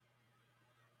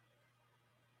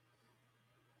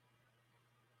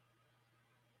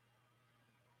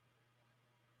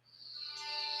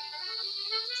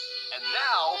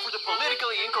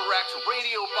politically incorrect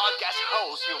radio podcast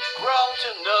hosts you've grown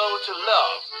to know to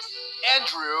love,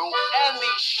 Andrew Andy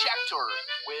Shecktor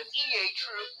with EA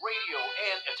Truth Radio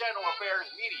and Eternal Affairs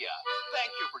Media.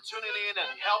 Thank you for tuning in and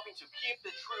helping to keep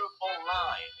the truth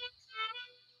online.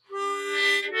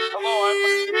 Hello,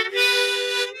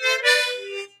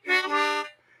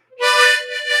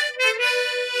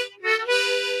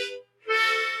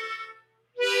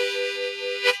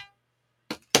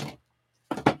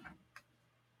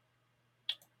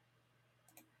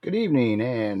 Good evening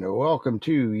and welcome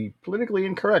to Politically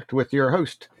Incorrect with your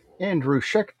host, Andrew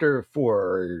Shecktor,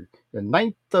 for the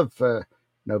 9th of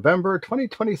November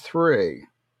 2023.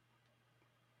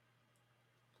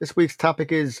 This week's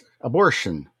topic is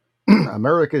abortion,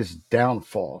 America's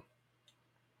downfall.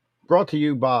 Brought to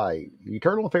you by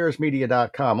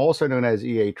EternalAffairsMedia.com, also known as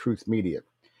EA Truth Media.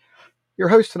 Your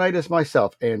host tonight is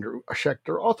myself, Andrew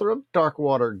Shecktor, author of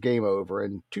Darkwater Game Over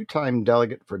and two-time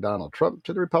delegate for Donald Trump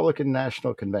to the Republican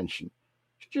National Convention.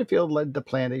 Should you feel led to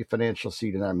plant a financial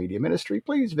seed in our media ministry,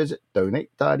 please visit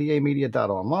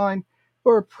donate.eamedia.online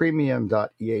or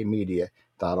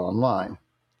premium.eamedia.online.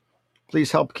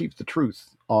 Please help keep the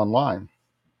truth online.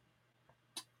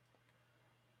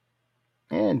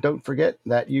 And don't forget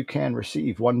that you can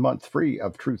receive 1 month free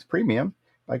of Truth Premium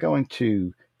by going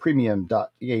to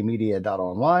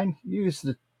premium.eamedia.online. Use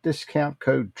the discount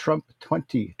code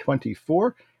Trump2024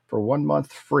 for 1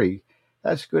 month free.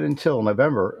 That's good until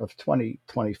November of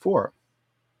 2024.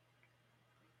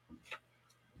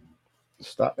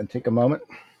 Stop and take a moment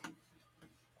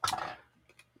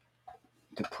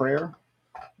to pray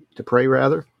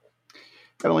rather.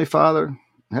 Heavenly Father,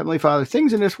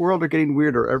 things in this world are getting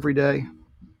weirder every day.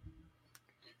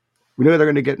 We know they're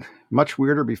going to get much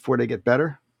weirder before they get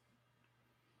better.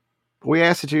 We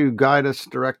ask that you guide us,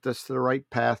 direct us to the right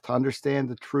path, to understand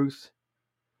the truth,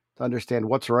 to understand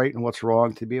what's right and what's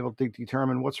wrong, to be able to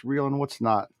determine what's real and what's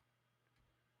not.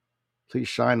 Please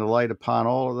shine the light upon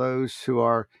all of those who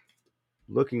are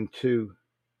looking to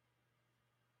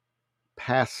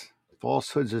pass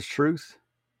falsehoods as truth.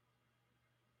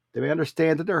 They may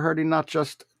understand that they're hurting not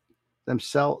just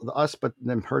us, but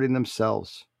them hurting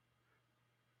themselves.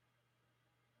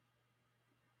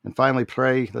 And finally,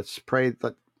 let's pray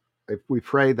that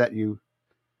you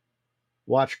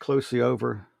watch closely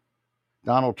over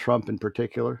Donald Trump in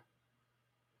particular,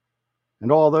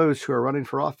 and all those who are running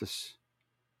for office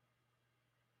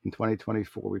in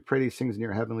 2024. We pray these things in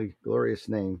your heavenly, glorious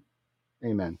name.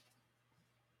 Amen.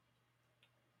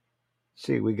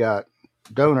 See, we got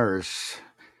donors.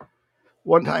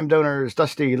 One-time donors,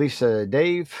 Dusty, Lisa,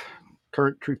 Dave.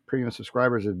 Current Truth Premium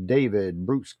subscribers of David,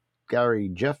 Bruce, Gary,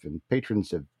 Jeff, and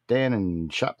patrons of Dan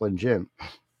and Chaplain Jim.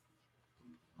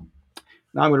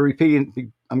 Now I'm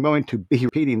going to be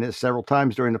repeating this several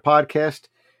times during the podcast.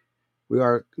 We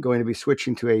are going to be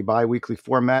switching to a bi-weekly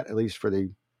format, at least for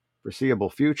the foreseeable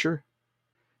future.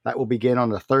 That will begin on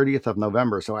the 30th of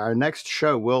November. So our next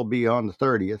show will be on the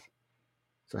 30th.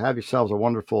 So have yourselves a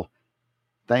wonderful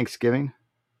Thanksgiving.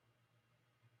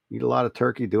 Eat a lot of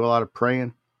turkey, do a lot of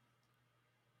praying.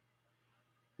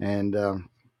 And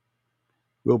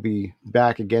we'll be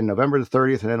back again November the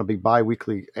 30th, and then it'll be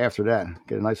bi-weekly after that.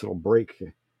 Get a nice little break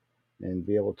and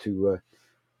be able to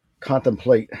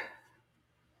contemplate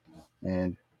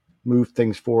and move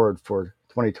things forward for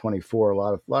 2024. A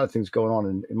lot of things going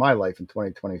on in my life in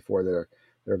 2024 that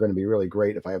are going to be really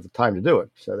great if I have the time to do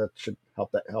it. So that should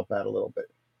help out a little bit.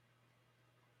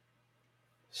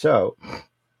 So,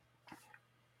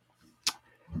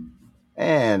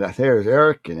 and there's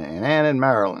Eric and Ann and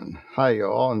Marilyn. Hi, you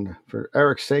all. And for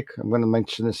Eric's sake, I'm going to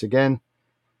mention this again.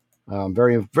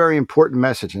 Very, very important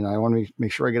message, and I want to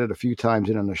make sure I get it a few times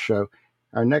in on the show.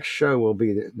 Our next show will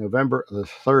be November the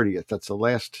 30th. That's the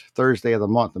last Thursday of the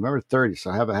month, November 30th.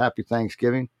 So have a happy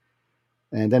Thanksgiving.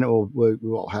 And then we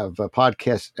will have a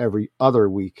podcast every other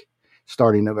week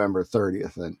starting November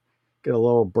 30th. And get a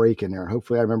little break in there.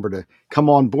 Hopefully I remember to come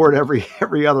on board every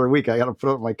other week. I got to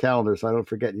put it on my calendar so I don't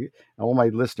forget you. All my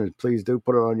listeners, please do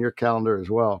put it on your calendar as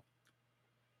well.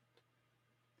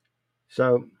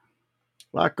 So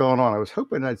a lot going on. I was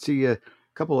hoping I'd see a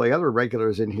couple of the other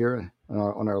regulars in here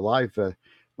on our live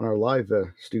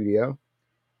studio,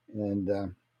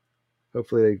 and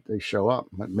hopefully they show up.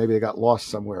 Maybe they got lost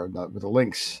somewhere with the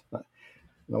links. I don't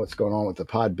know what's going on with the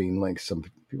Podbean links. Some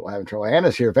people are having trouble.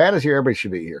 Anna's here. If Anna's here, everybody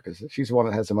should be here because she's the one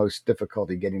that has the most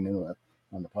difficulty getting in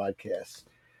on the podcast.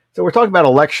 So we're talking about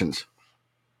elections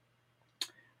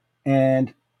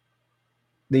and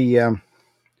and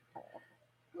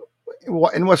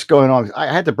what's going on. I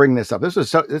had to bring this up. This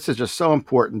is just so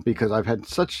important because I've had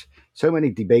so many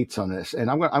debates on this, and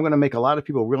I'm going to make a lot of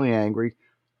people really angry.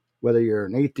 whether you're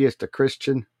an atheist, a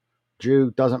Christian,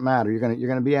 Jew, doesn't matter. You're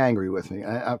gonna be angry with me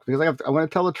because I want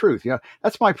to tell the truth.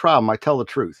 That's my problem. I tell the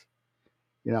truth.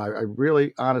 I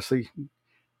really, honestly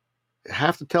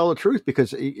have to tell the truth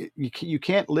because you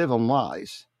can't live on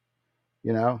lies.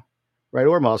 Right?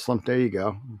 Or Muslim. There you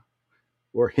go.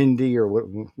 Or Hindi or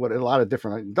what a lot of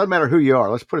different. It doesn't matter who you are.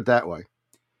 Let's put it that way.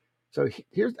 So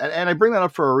here's, and I bring that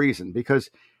up for a reason because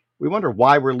we wonder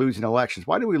why we're losing elections.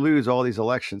 Why do we lose all these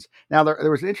elections? Now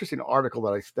there was an interesting article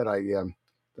that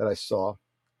I saw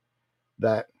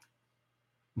that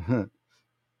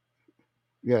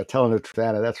yeah, telling the truth,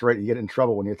 Anna, that's right. You get in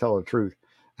trouble when you tell the truth.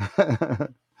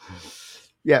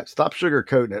 Yeah, stop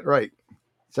sugarcoating it. Right.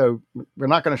 So we're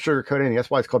not going to sugarcoat anything. That's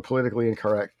why it's called politically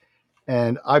incorrect.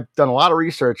 And I've done a lot of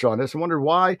research on this and wondered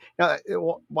why.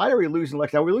 Why are we losing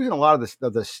elections? Now we're losing a lot of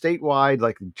the statewide,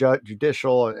 like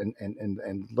judicial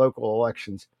and local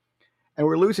elections, and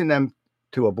we're losing them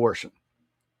to abortion.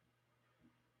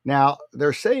 Now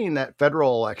they're saying that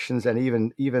federal elections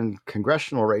and even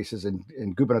congressional races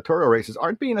and gubernatorial races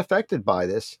aren't being affected by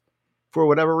this for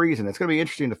whatever reason. It's going to be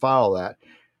interesting to follow that.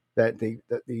 That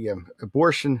the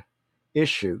abortion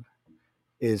issue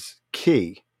is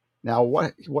key. Now,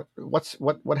 what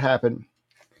happened?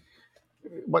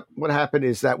 What happened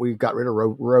is that we got rid of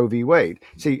Roe v. Wade.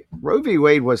 See, Roe v.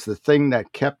 Wade was the thing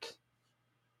that kept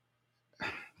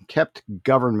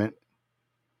government.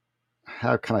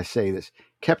 How can I say this?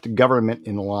 Kept government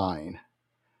in line.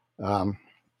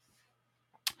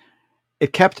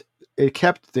 It kept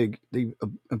the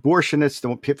abortionists,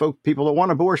 the people that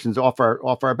want abortions off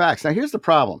our backs. Now, here's the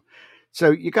problem.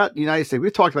 So you got the United States.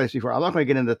 We've talked about this before. I'm not going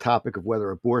to get into the topic of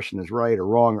whether abortion is right or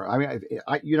wrong. Or I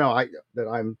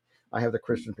have the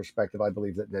Christian perspective. I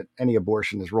believe that any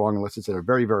abortion is wrong unless it's at a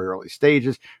very, very early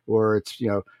stages or it's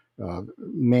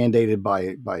mandated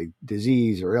by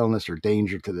disease or illness or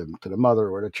danger to the mother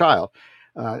or the child.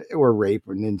 Or rape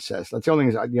or incest. That's the only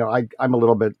thing. I'm a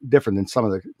little bit different than some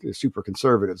of the super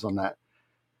conservatives on that.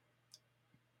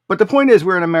 But the point is,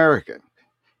 we're in America.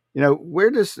 Where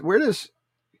does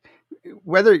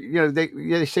whether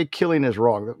they say killing is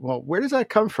wrong? Well, where does that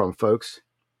come from, folks?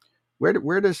 Where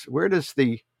does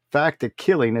the fact that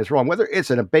killing is wrong, whether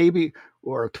it's in a baby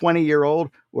or a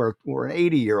 20-year-old or an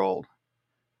 80-year-old,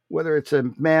 whether it's a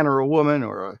man or a woman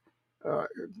or a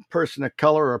person of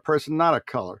color or a person not of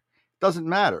color, doesn't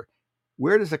matter.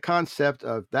 Where does the concept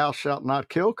of thou shalt not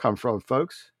kill come from,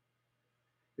 folks?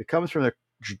 It comes from the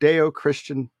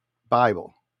Judeo-Christian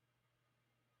Bible.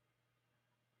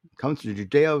 It comes from the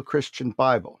Judeo-Christian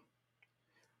Bible.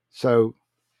 So,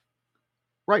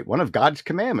 right, one of God's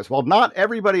commandments. Well, not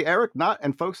everybody, Eric,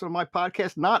 and folks on my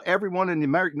podcast, not everyone in the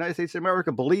United States of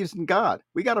America believes in God.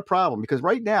 We got a problem because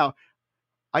right now,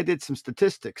 I did some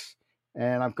statistics,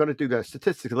 and I'm going to do the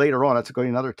statistics later on. That's going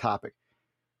to be another topic.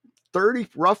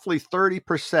 Roughly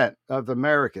 30% of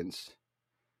Americans,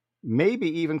 maybe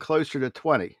even closer to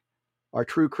 20, are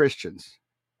true Christians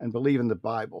and believe in the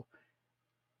Bible.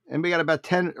 And we got about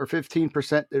 10 or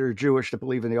 15% that are Jewish that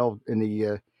believe in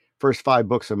the first 5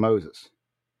 books of Moses.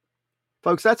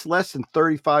 Folks, that's less than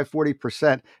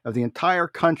 35-40% of the entire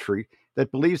country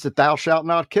that believes that thou shalt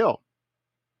not kill.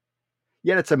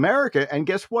 Yet it's America, and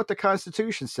guess what the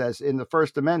Constitution says in the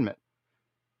First Amendment?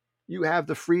 You have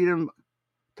the freedom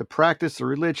to practice the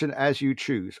religion as you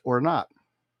choose or not.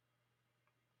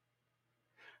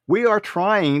 We are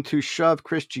trying to shove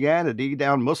Christianity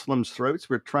down Muslims' throats.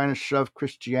 We're trying to shove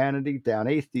Christianity down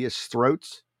atheists'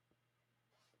 throats.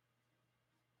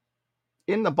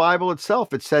 In the Bible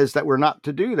itself, it says that we're not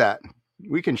to do that.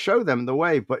 We can show them the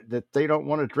way, but that they don't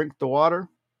want to drink the water,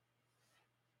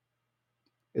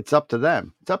 it's up to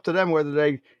them. It's up to them whether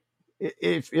they,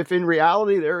 if in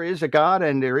reality there is a God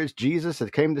and there is Jesus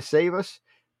that came to save us,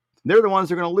 they're the ones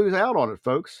that are going to lose out on it,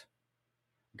 folks.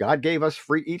 God gave us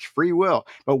each free will,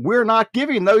 but we're not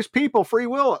giving those people free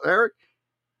will, Eric.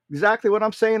 Exactly what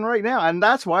I'm saying right now. And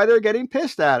that's why they're getting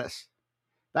pissed at us.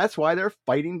 That's why they're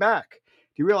fighting back.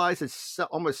 Do you realize that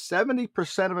almost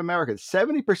 70% of Americans,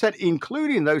 70%,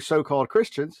 including those so-called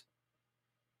Christians,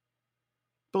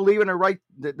 believe in a right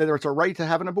that there's a right to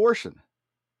have an abortion?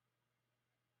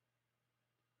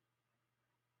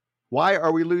 Why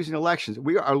are we losing elections?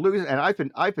 We are losing, and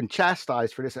I've been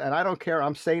chastised for this, and I don't care.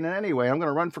 I'm saying it anyway. I'm going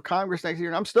to run for Congress next year,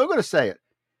 and I'm still going to say it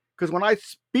because when I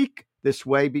speak this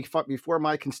way before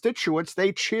my constituents,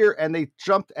 they cheer and they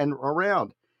jump and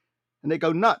around, and they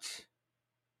go nuts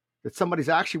that somebody's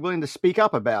actually willing to speak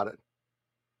up about it.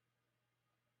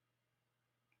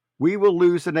 We will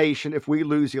lose the nation if we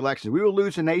lose the elections. We will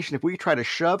lose the nation if we try to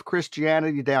shove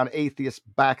Christianity down atheists'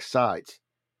 backsides.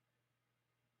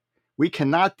 We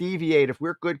cannot deviate if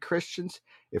we're good Christians,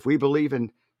 if we believe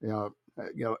in You know,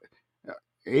 you know,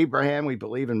 Abraham. We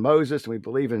believe in Moses, and we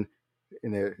believe in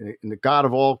the God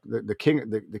of all, the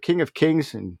King of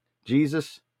Kings, and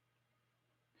Jesus.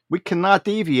 We cannot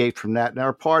deviate from that. And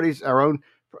our parties, our own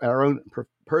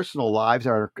personal lives,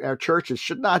 our churches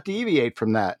should not deviate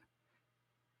from that.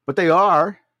 But they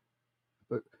are.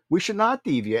 But we should not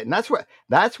deviate, and that's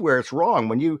where it's wrong.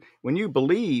 When you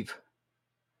believe,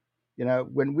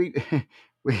 when we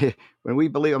when we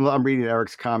believe. I'm reading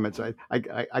Eric's comments. I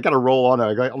got to roll on.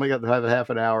 I only got to have a half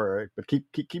an hour, Eric, but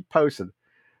keep posting.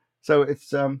 So it's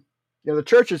the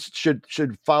churches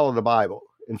should follow the Bible.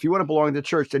 And if you want to belong to the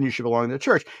church, then you should belong to the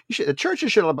church. The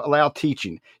churches should allow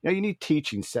teaching. You need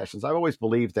teaching sessions. I've always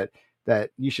believed that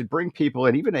you should bring people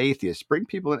in, even atheists, bring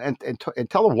people in and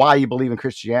tell them why you believe in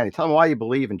Christianity. Tell them why you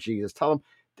believe in Jesus. Tell them,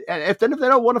 and if they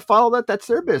don't want to follow that, that's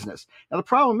their business. Now the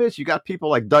problem is you got people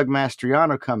like Doug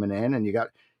Mastriano coming in, and you got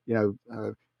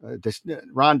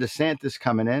Ron DeSantis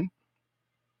coming in,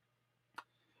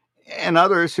 and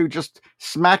others who just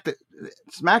smack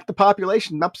the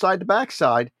population upside the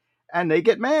backside, and they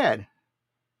get mad.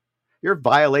 You're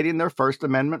violating their First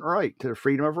Amendment right to the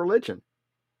freedom of religion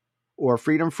or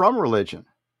freedom from religion.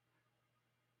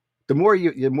 The more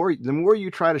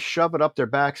you try to shove it up their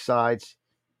backsides,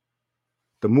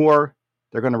 the more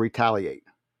they're going to retaliate.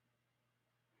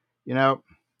 You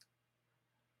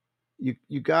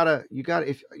gotta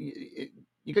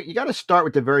start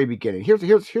with the very beginning.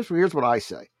 Here's what I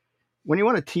say. When you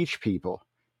want to teach people,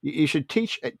 you should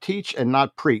teach and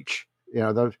not preach.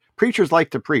 The preachers like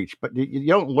to preach, but you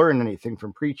don't learn anything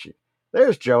from preaching.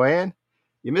 There's Joanne.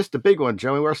 You missed a big one,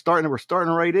 Joey. We're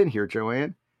starting right in here,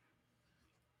 Joanne.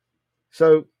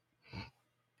 So,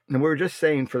 and we were just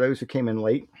saying, for those who came in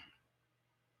late,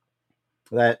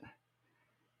 that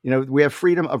we have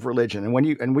freedom of religion, and when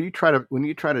you try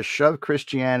to shove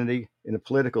Christianity in a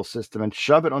political system and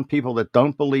shove it on people that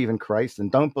don't believe in Christ and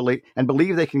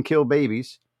believe they can kill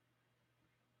babies,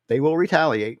 they will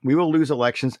retaliate. We will lose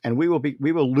elections, and we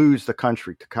will lose the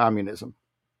country to communism.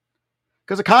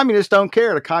 Because the communists don't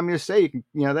care. The communists say they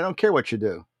don't care what you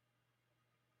do.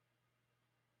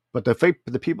 But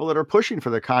the people that are pushing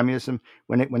for the communism,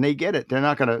 when they get it, they're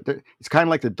not going to. It's kind of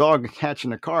like the dog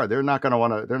catching the car. They're not going to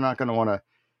want to. They're not going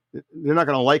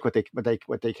to like what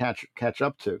they catch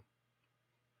up to.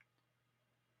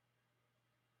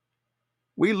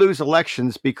 We lose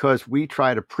elections because we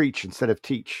try to preach instead of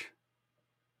teach.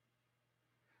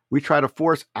 We try to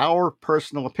force our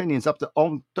personal opinions up to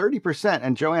 30%.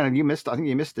 And Joanna, I think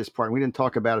you missed this part. We didn't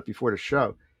talk about it before the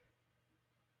show.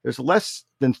 There's less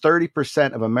than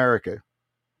 30% of America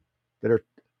that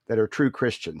are true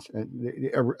Christians.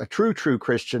 And a true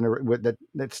Christian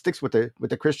that sticks with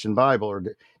the Christian Bible, or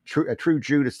a true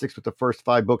Jew that sticks with the first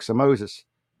 5 books of Moses.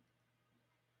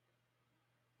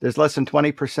 There's less than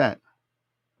 20%.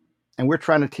 And we're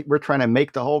trying to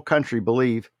make the whole country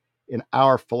believe in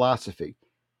our philosophy.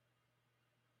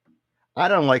 I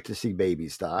don't like to see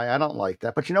babies die. I don't like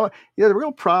that. But you know what? The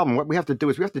real problem, what we have to do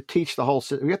is we have to teach we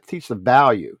have to teach the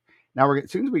value. Now,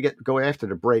 as soon as we go after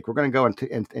the break, we're going to go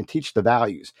and teach the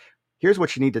values. Here's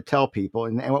what you need to tell people,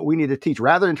 and what we need to teach,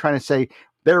 rather than trying to say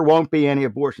there won't be any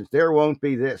abortions, there won't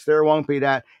be this, there won't be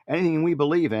that, anything we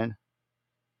believe in.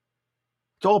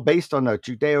 It's all based on the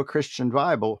Judeo-Christian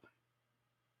Bible,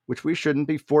 which we shouldn't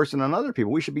be forcing on other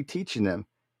people. We should be teaching them,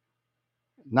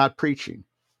 not preaching.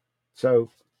 So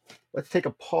let's take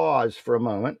a pause for a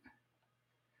moment.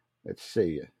 Let's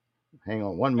see. Hang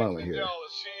on one moment here.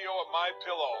 CEO of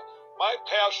MyPillow. My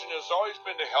passion has always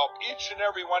been to help each and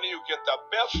every one of you get the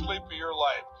best sleep of your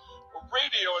life.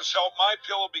 Radio has helped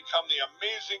MyPillow become the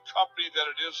amazing company that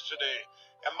it is today.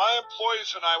 And my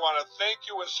employees and I want to thank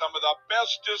you with some of the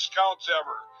best discounts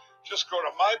ever. Just go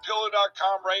to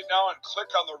MyPillow.com right now and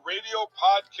click on the radio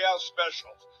podcast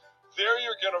specials. There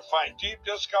you're going to find deep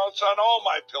discounts on all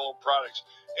MyPillow products,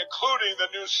 including the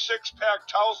new 6-pack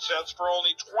towel sets for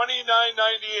only $29.98,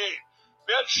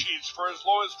 bed sheets for as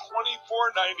low as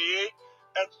 $24.98,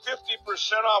 and 50%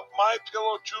 off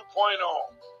MyPillow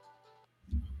 2.0.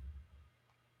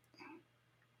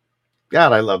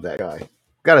 God, I love that guy.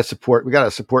 We got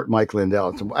to support Mike Lindell.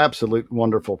 It's an absolute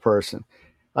wonderful person.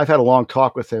 I've had a long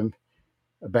talk with him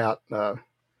about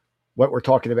what we're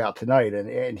talking about tonight,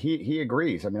 and he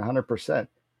agrees. I mean, 100%.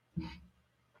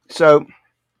 So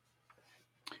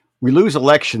we lose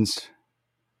elections,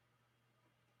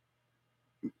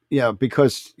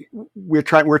 because we're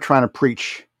trying to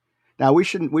preach. Now we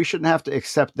shouldn't have to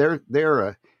accept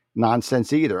their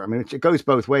nonsense either. I mean, it goes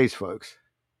both ways, folks.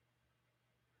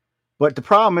 But the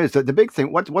problem is that the big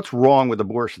thing, what's wrong with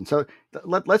abortion? So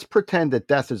let's pretend that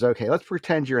death is okay. Let's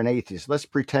pretend you're an atheist. Let's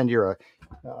pretend you're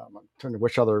I'm trying to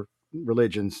which other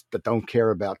religions that don't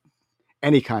care about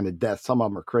any kind of death. Some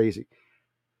of them are crazy.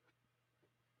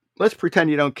 Let's pretend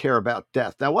you don't care about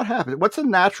death. Now, what happens? What's a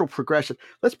natural progression?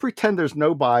 Let's pretend there's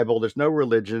no Bible, there's no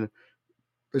religion,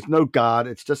 there's no God.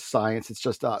 It's just science. It's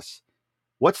just us.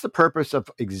 What's the purpose of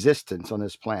existence on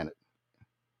this planet?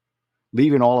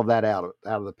 Leaving all of that out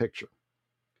of the picture.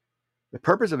 The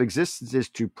purpose of existence is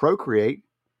to procreate,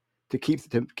 to keep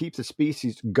the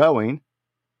species going,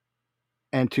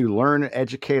 and to learn and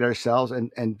educate ourselves,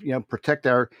 and protect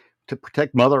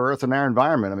Mother Earth and our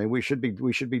environment. I mean, we should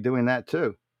be doing that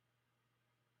too.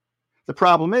 The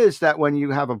problem is that when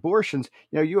you have abortions,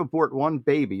 you abort one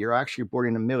baby, you're actually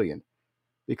aborting 1 million,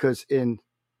 because in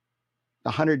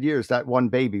 100 years, that one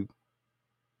baby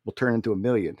will turn into 1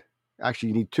 million. Actually,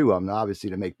 you need 2 of them, obviously,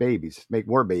 to make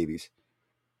more babies.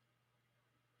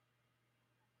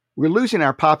 We're losing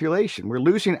our population. We're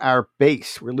losing our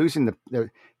base. We're losing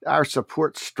our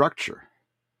support structure.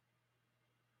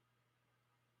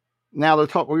 Now, I was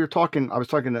talking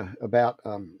about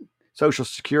Social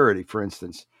Security, for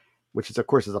instance, which is, of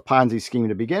course, is a Ponzi scheme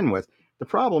to begin with. The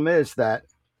problem is that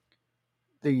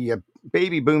the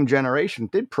baby boom generation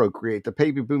did procreate. The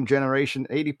baby boom generation,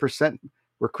 80%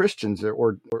 were Christians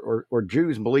or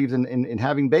Jews, believed in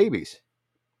having babies.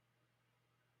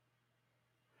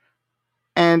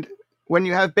 And when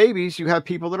you have babies, you have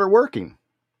people that are working.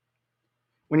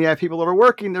 When you have people that are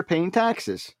working, they're paying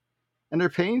taxes, and they're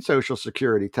paying Social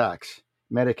Security tax,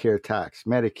 Medicare tax,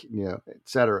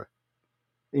 etc.,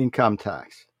 income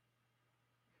tax.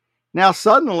 Now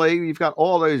suddenly you've got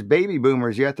all those baby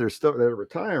boomers yet they're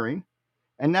retiring,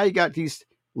 and now you got these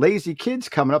lazy kids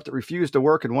coming up that refuse to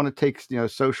work and want to take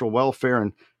social welfare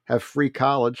and have free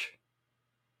college,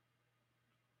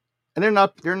 and they're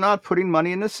not putting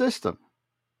money in the system.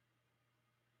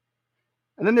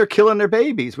 And then they're killing their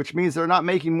babies, which means they're not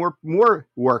making more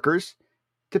workers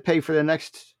to pay for the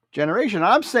next generation.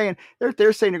 I'm saying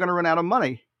they're saying you're going to run out of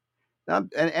money.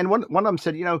 And one of them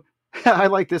said, I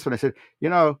like this one. I said,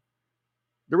 the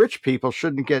rich people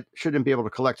shouldn't be able to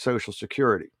collect Social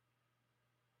Security.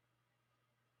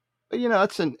 But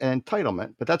that's an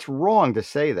entitlement. But that's wrong to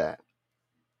say that,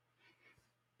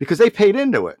 because they paid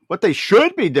into it. What they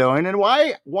should be doing, and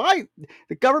why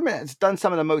the government has done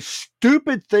some of the most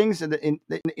stupid things in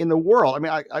the world. I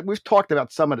mean, we've talked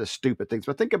about some of the stupid things,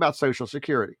 but think about Social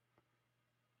Security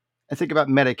and think about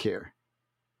Medicare.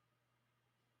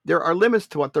 There are limits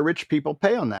to what the rich people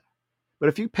pay on that. But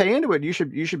if you pay into it, you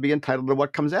should be entitled to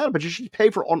what comes out of it. But you should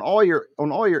pay for on all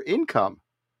your income.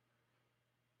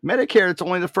 Medicare, it's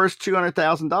only the first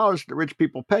 $200,000 that rich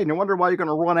people pay. No wonder why you're going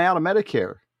to run out of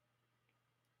Medicare.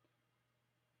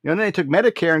 And then they took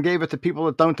Medicare and gave it to people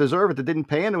that don't deserve it, that didn't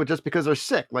pay into it just because they're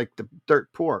sick, like the dirt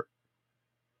poor.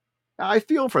 Now, I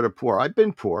feel for the poor. I've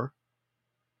been poor.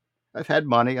 I've had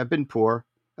money. I've been poor.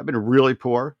 I've been really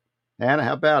poor. Anna,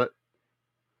 how about it?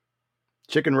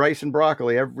 Chicken, rice, and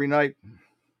broccoli every night,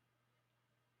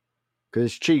 because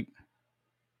it's cheap.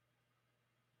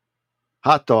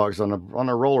 Hot dogs on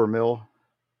a roller mill.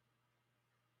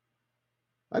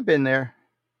 I've been there.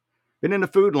 Been in the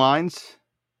food lines.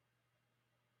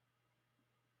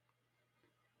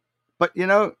 But,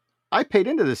 I paid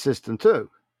into the system too.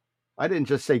 I didn't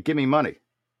just say, give me money.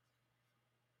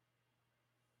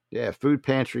 Yeah, food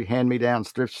pantry,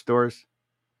 hand-me-downs, thrift stores.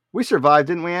 We survived,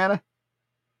 didn't we, Anna?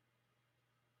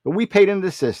 But we paid into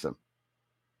the system.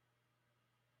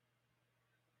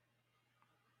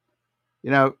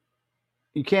 You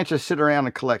can't just sit around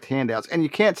and collect handouts, and you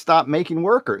can't stop making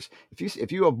workers.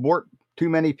 If you abort too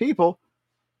many people,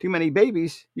 too many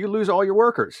babies, you lose all your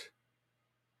workers.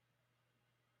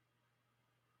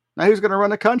 Now, who's going to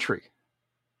run the country?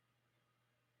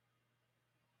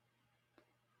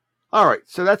 All right,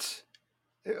 so that's,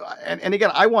 and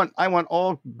again, I want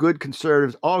all good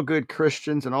conservatives, all good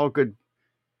Christians, and all good,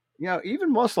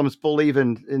 even Muslims believe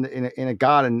in a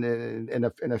God and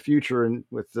in a future, and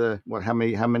with how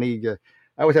many.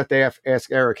 I always have to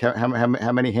ask Eric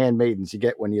how many handmaidens you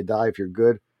get when you die if you're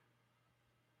good.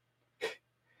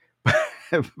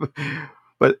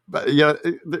 But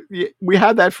we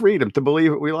have that freedom to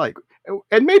believe what we like,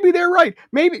 and maybe they're right.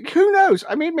 Maybe, who knows?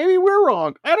 I mean, maybe we're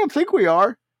wrong. I don't think we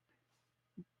are,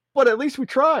 but at least we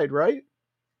tried, right?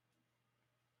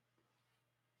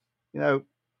 The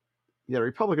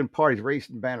Republican Party's race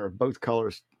and banner of both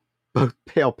colors, both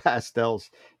pale pastels.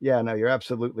 Yeah, no, you're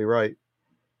absolutely right.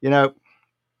 You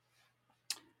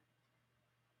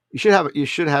should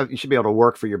be able to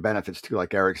work for your benefits too,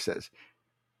 like Eric says.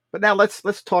 But now let's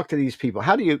talk to these people.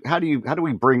 How do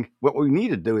we bring, what we need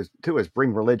to do is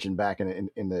bring religion back in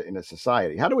the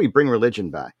society? How do we bring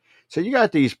religion back? So you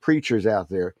got these preachers out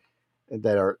there,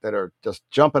 that are just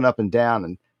jumping up and down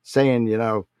and saying,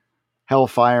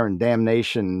 hellfire and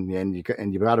damnation, and you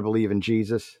got to believe in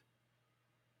Jesus.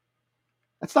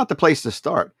 That's not the place to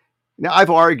start. Now, I've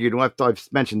argued, and I've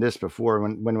mentioned this before.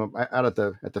 When out at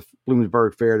the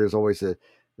Bloomsburg Fair, there's always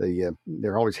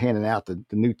they're always handing out the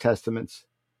New Testaments,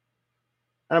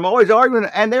 and I'm always arguing,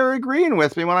 and they're agreeing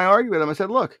with me when I argue with them. I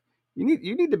said, "Look, you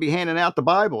need to be handing out the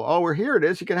Bible. Oh, well, here it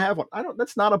is. You can have one. I don't.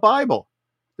 That's not a Bible.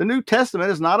 The New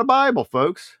Testament is not a Bible,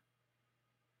 folks.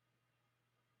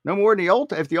 No more than the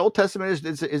Old. If the Old Testament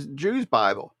is Jews'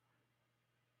 Bible,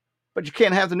 but you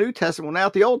can't have the New Testament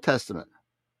without the Old Testament.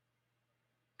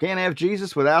 Can't have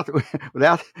Jesus without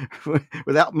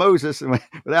Moses and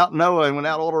without Noah and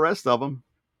without all the rest of them,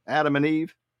 Adam and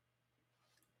Eve.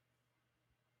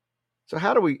 So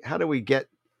how do we get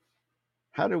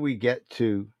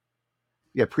to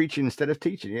preaching instead of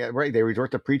teaching? Yeah, right. They resort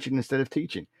to preaching instead of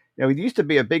teaching. It used to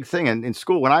be a big thing in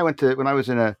school. When I was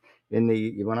a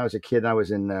kid, I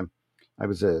was a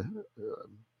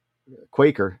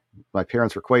Quaker. My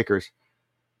parents were Quakers,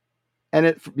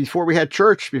 and before we had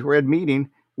church, before we had meeting,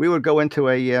 we would go into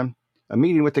a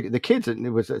meeting with the kids, and it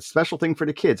was a special thing for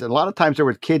the kids. And a lot of times there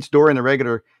were kids during the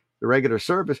regular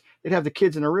service. They'd have the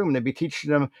kids in a room, and they'd be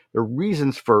teaching them the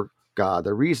reasons for God,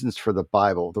 the reasons for the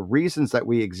Bible, the reasons that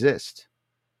we exist.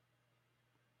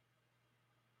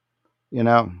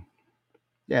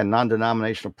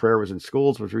 Non-denominational prayer was in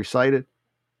schools, was recited.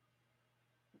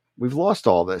 We've lost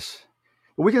all this.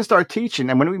 But we can start teaching,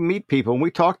 and when we meet people, when we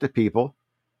talk to people,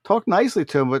 talk nicely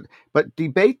to them, but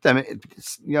debate them,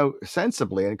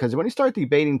 sensibly. And because when you start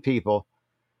debating people,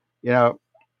 when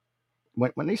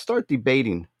they start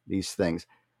debating these things,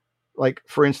 like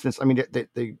for instance, I mean,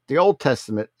 the Old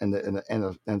Testament and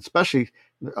especially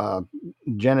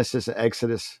Genesis and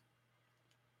Exodus,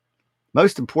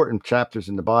 most important chapters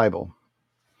in the Bible.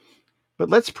 But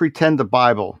let's pretend the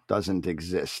Bible doesn't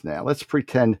exist now. Let's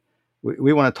pretend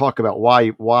we want to talk about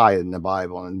why in the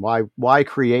Bible and why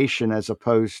creation as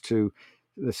opposed to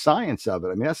the science of it.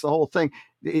 I mean, that's the whole thing.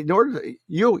 In order to,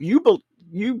 you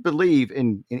believe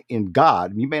in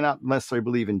God. You may not necessarily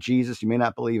believe in Jesus. You may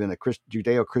not believe in a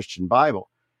Judeo-Christian Bible,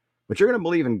 but you're going to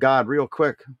believe in God real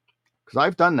quick, because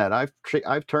I've done that. I've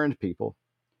turned people.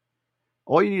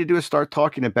 All you need to do is start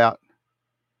talking about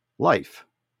life.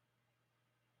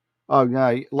 Oh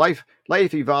no, life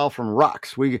evolved from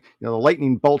rocks. The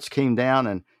lightning bolts came down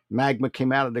and magma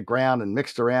came out of the ground and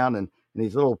mixed around, and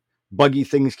these little buggy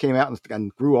things came out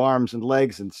and grew arms and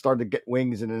legs and started to get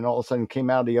wings, and then all of a sudden came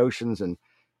out of the oceans, and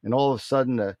all of a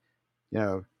sudden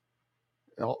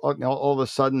all of a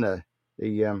sudden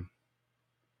the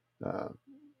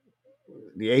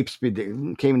apes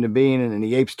came into being, and then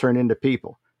the apes turned into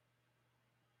people.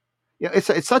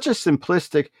 It's such a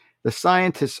simplistic. The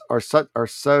scientists are so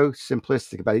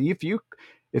simplistic about it.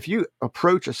 If you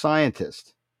approach a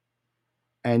scientist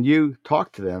and you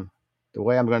talk to them the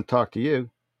way I'm going to talk to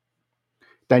you,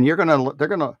 then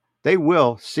they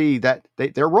will see that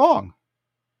they're wrong.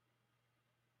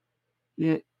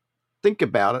 Think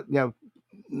about it.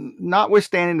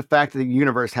 Notwithstanding the fact that the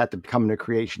universe had to come into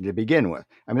creation to begin with.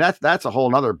 I mean, that's a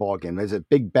whole other ballgame. Is it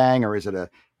Big Bang, or is it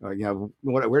where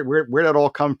did it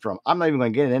all come from? I'm not even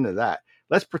going to get into that.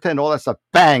 Let's pretend all that stuff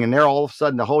bang, and there all of a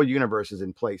sudden the whole universe is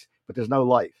in place, but there's no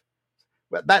life.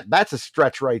 But that's a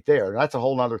stretch right there. That's a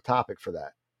whole other topic for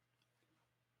that.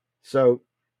 So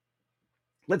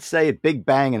let's say a Big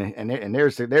Bang, and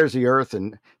there's the Earth,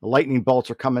 and the lightning bolts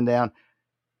are coming down.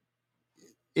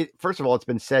 First of all, it's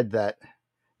been said that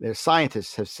the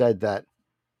scientists have said that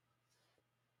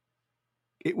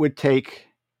it would take.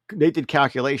 They did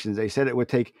calculations. They said it would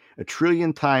take 1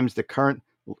 trillion times the current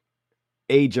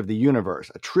age of the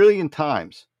universe, 1 trillion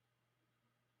times,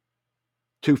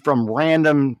 from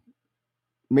random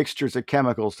mixtures of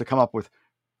chemicals to come up with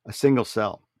a single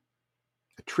cell.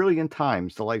 1 trillion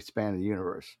times the lifespan of the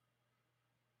universe.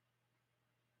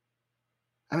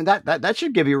 I mean, that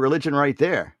should give you religion right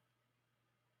there.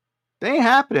 They ain't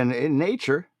happening in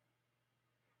nature.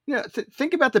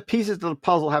 Think about the pieces of the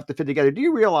puzzle have to fit together. Do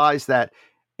you realize that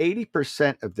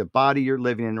 80% of the body you're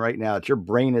living in right now, that your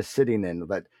brain is sitting in,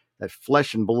 that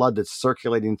flesh and blood that's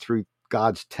circulating through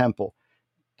God's temple,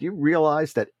 do you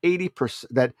realize that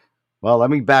 80%, well, let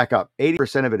me back up.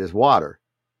 80% of it is water,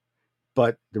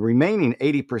 but the remaining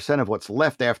 80% of what's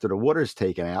left after the water is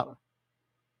taken out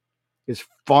is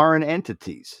foreign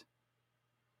entities.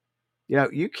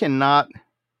 You cannot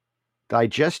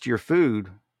digest your food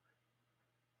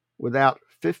without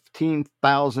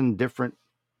 15,000 different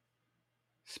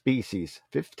species.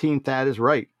 That is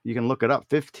right. You can look it up.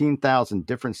 15,000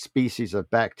 different species of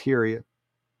bacteria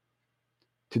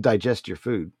to digest your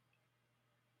food.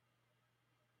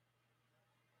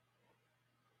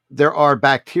 there are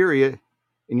bacteria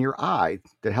in your eye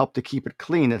that help to keep it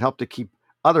clean, that help to keep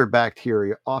other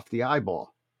bacteria off the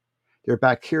eyeball. There are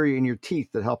bacteria in your teeth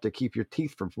that help to keep your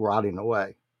teeth from rotting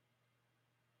away.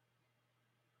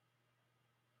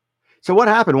 So what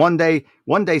happened one day?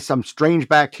 One day, some strange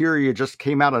bacteria just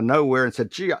came out of nowhere and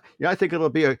said, "Gee, I think I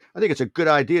think it's a good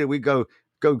idea that we go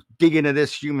dig into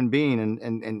this human being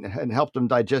and help them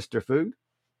digest their food."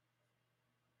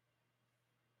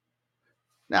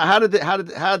 Now, how did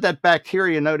that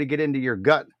bacteria know to get into your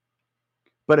gut?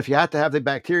 But if you have to have the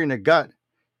bacteria in the gut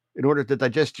in order to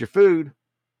digest your food,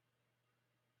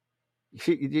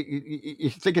 you're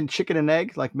thinking chicken and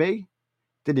egg like me?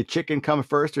 Did the chicken come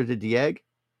first or did the egg?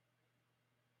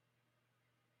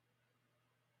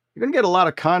 You're going to get a lot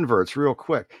of converts real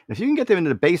quick. If you can get them into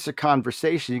the basic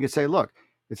conversation, you can say, look,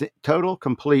 it's a total,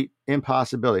 complete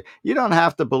impossibility. You don't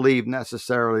have to believe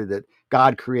necessarily that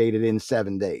God created in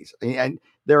 7 days. And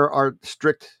there are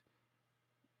strict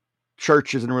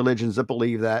churches and religions that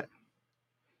believe that.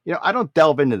 I don't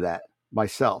delve into that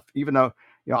myself, even though,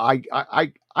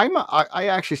 I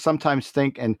actually sometimes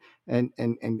think, and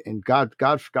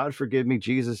God forgive me,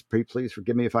 Jesus, please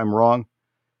forgive me if I'm wrong.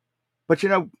 But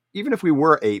even if we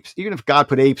were apes, even if God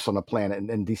put apes on the planet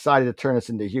and decided to turn us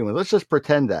into humans, let's just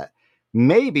pretend that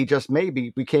maybe, just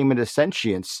maybe, we came into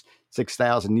sentience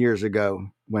 6,000 years ago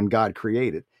when God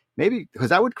created. Maybe because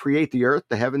that would create the earth,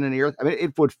 the heaven and the earth. I mean,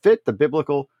 it would fit the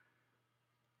biblical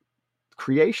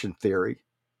creation theory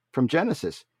from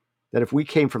Genesis, that if we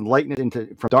came from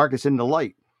darkness into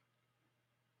light,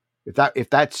 if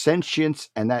that sentience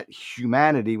and that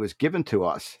humanity was given to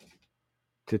us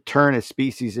to turn a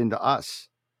species into us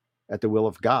at the will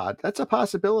of God, that's a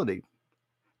possibility.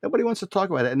 Nobody wants to talk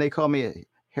about it, and they call me a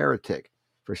heretic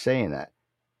for saying that.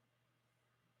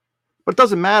 But it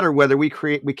doesn't matter whether we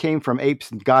came from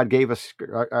apes and God gave us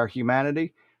our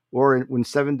humanity, or when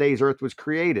 7 days Earth was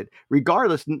created.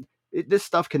 Regardless, this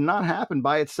stuff cannot happen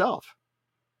by itself.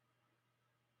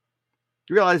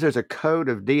 You realize there's a code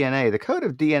of DNA. The code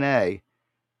of DNA,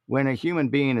 when a human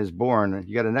being is born,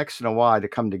 you got an X and a Y to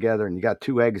come together, and you got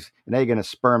two eggs, an egg and a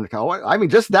sperm to come. I mean,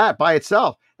 just that by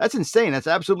itself, that's insane. That's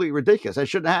absolutely ridiculous. That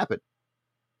shouldn't happen.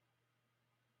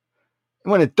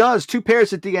 And when it does, two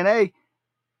pairs of DNA,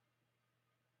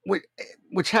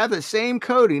 which have the same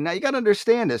coding. Now you got to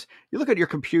understand this. You look at your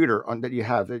computer that you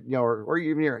have, or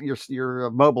even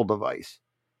your mobile device.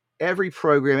 Every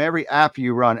program, every app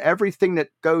you run, everything that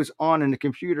goes on in the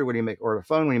computer when you make, or the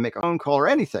phone when you make a phone call or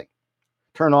anything,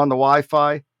 turn on the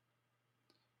Wi-Fi.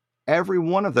 Every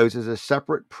one of those is a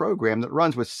separate program that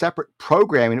runs with separate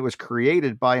programming. It was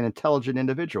created by an intelligent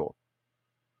individual.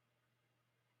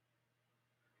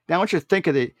 Now, I want you to think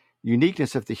of the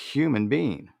uniqueness of the human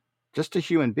being. Just a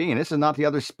human being. This is not the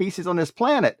other species on this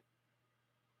planet.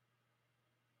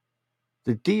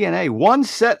 The DNA, one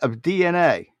set of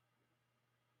DNA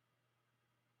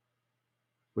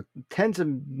with tens of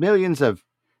millions of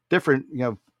different,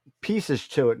 pieces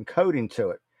to it and coding to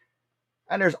it.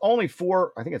 And there's only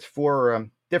four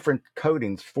different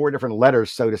codings, four different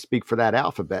letters, so to speak, for that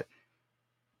alphabet.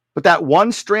 But that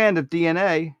one strand of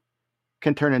DNA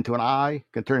can turn into an eye,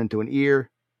 can turn into an ear,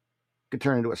 can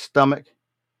turn into a stomach,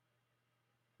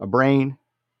 a brain.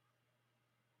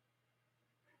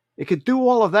 It could do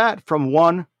all of that from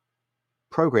one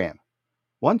program,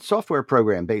 one software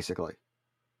program, basically.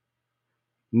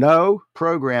 No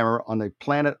programmer on the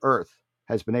planet Earth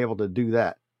has been able to do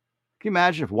that. Can you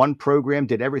imagine if one program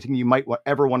did everything you might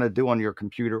ever want to do on your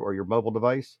computer or your mobile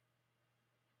device?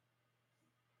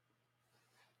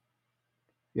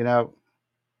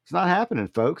 It's not happening,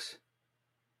 folks.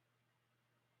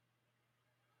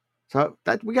 So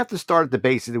that we have to start at the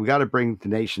basics. We got to bring the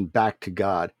nation back to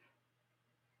God.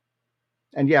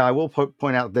 And yeah, I will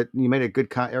point out that you made a good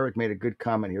Eric made a good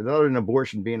comment here. Other than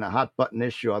abortion being a hot button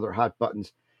issue, other hot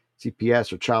buttons,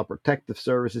 CPS or Child Protective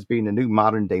Services being the new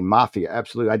modern day mafia.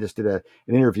 Absolutely, I just did an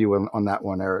interview on that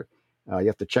one, Eric. You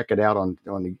have to check it out on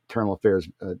the Internal Affairs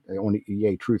on the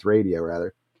EA Truth Radio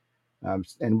rather.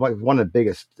 And one of the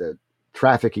biggest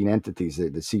trafficking entities, the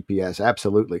CPS.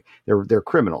 Absolutely, they're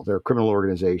criminal. They're a criminal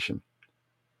organization.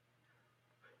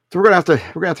 So we're gonna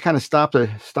have to kind of stop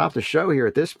the show here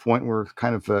at this point. We're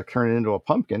kind of turning into a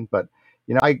pumpkin, but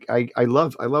I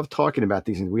love talking about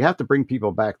these things. We have to bring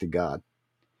people back to God.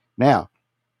 Now,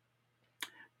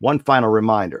 one final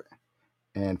reminder,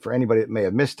 and for anybody that may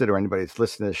have missed it or anybody that's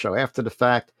listening to the show after the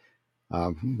fact,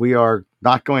 we are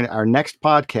not going. Our next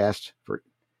podcast for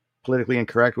Politically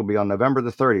Incorrect will be on November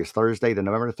the 30th, Thursday, the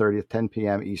November the 30th, 10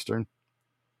 p.m. Eastern.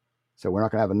 So we're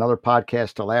not going to have another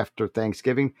podcast till after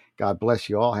Thanksgiving. God bless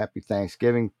you all. Happy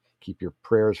Thanksgiving. Keep your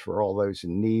prayers for all those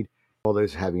in need, all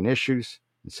those having issues.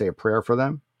 and say a prayer for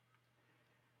them.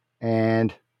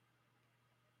 And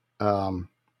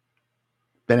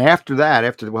then after that,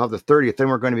 after we'll have the 30th, then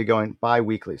we're going to be going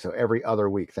bi-weekly. So every other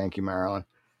week. Thank you, Marilyn.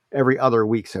 Every other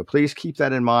week. So please keep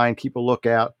that in mind. Keep a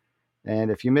lookout.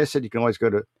 And if you miss it, you can always go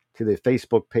to the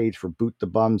Facebook page for Boot the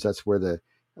Bums. That's where the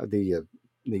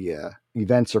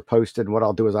events are posted. And what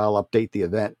I'll do is I'll update the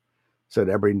event so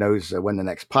that everybody knows when the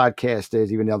next podcast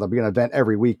is, even though there'll be an event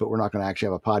every week, but we're not going to actually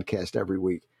have a podcast every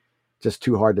week. Just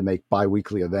too hard to make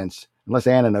bi-weekly events, unless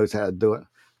Anna knows how to do it.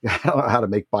 I don't know how to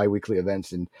make bi-weekly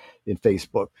events in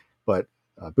Facebook, but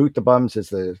Boot the Bums is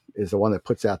the one that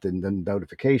puts out the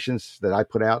notifications that I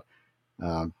put out.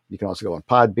 You can also go on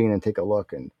Podbean and take a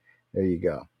look, and there you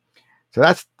go. So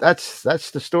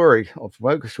that's the story,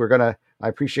 folks. I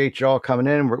appreciate y'all coming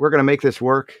in. We're gonna make this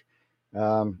work,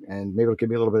 and maybe it'll give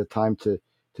me a little bit of time to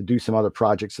do some other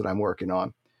projects that I'm working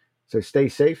on. So stay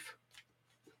safe.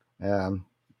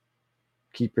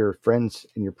 Keep your friends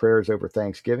in your prayers over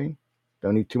Thanksgiving.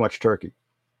 Don't eat too much turkey.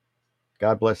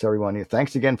 God bless everyone.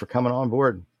 Thanks again for coming on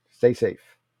board. Stay safe.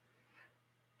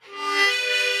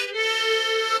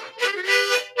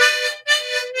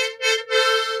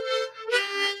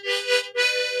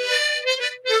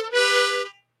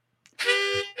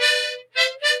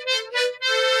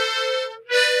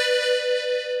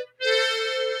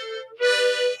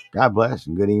 God bless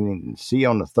and good evening. And see you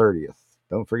on the 30th.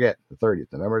 Don't forget the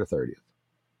 30th, November the 30th.